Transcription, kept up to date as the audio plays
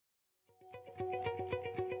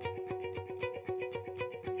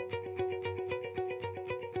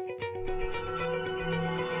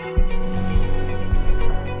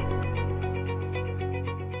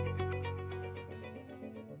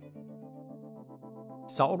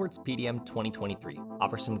SOLIDWORKS PDM 2023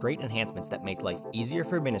 offers some great enhancements that make life easier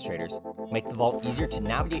for administrators, make the vault easier to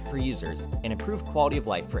navigate for users, and improve quality of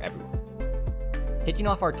life for everyone. Kicking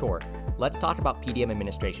off our tour, let's talk about PDM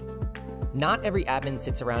administration. Not every admin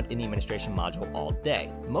sits around in the administration module all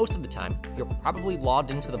day. Most of the time, you're probably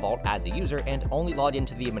logged into the vault as a user and only log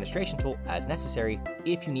into the administration tool as necessary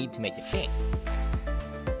if you need to make a change.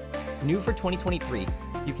 New for 2023,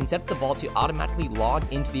 you can set the vault to automatically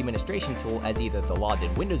log into the administration tool as either the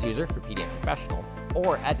logged-in Windows user for PDM Professional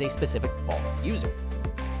or as a specific vault user.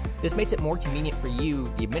 This makes it more convenient for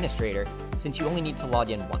you, the administrator, since you only need to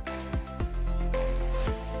log in once.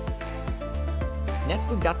 Next,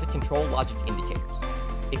 we've got the control logic indicators.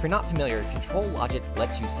 If you're not familiar, control logic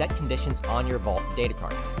lets you set conditions on your vault data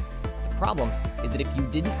card. The problem is that if you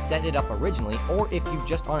didn't set it up originally, or if you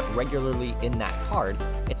just aren't regularly in that card,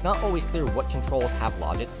 it's not always clear what controls have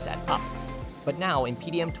logic set up. But now, in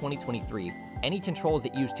PDM 2023, any controls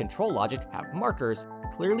that use control logic have markers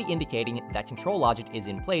clearly indicating that control logic is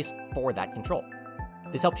in place for that control.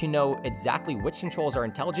 This helps you know exactly which controls are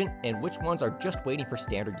intelligent and which ones are just waiting for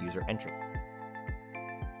standard user entry.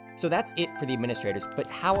 So that's it for the administrators, but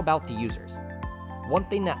how about the users? One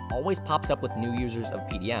thing that always pops up with new users of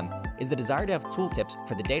PDM is the desire to have tooltips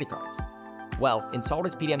for the data cards. Well, in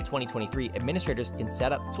SOLIDWORKS PDM 2023, administrators can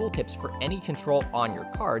set up tooltips for any control on your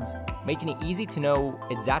cards, making it easy to know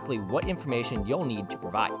exactly what information you'll need to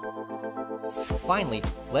provide. Finally,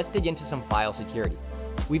 let's dig into some file security.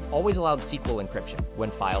 We've always allowed SQL encryption when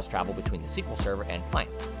files travel between the SQL server and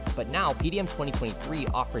clients. But now, PDM 2023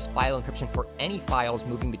 offers file encryption for any files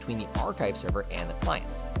moving between the archive server and the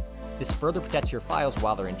clients. This further protects your files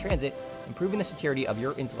while they're in transit, improving the security of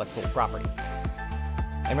your intellectual property.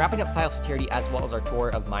 And wrapping up file security as well as our tour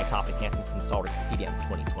of my top enhancements in SOLIDWORKS PDM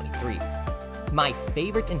 2023. My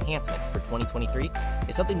favorite enhancement for 2023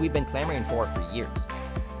 is something we've been clamoring for years.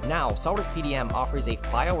 Now, SOLIDWORKS PDM offers a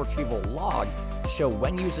file retrieval log to show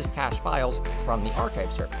when users cache files from the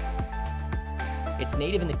archive server. It's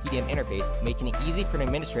native in the PDM interface, making it easy for an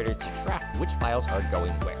administrator to track which files are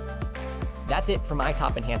going where. That's it for my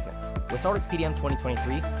top enhancements. With SOLIDWORKS PDM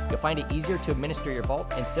 2023, you'll find it easier to administer your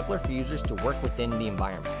vault and simpler for users to work within the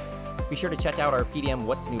environment. Be sure to check out our PDM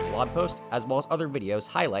What's New blog post, as well as other videos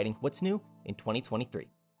highlighting what's new in 2023.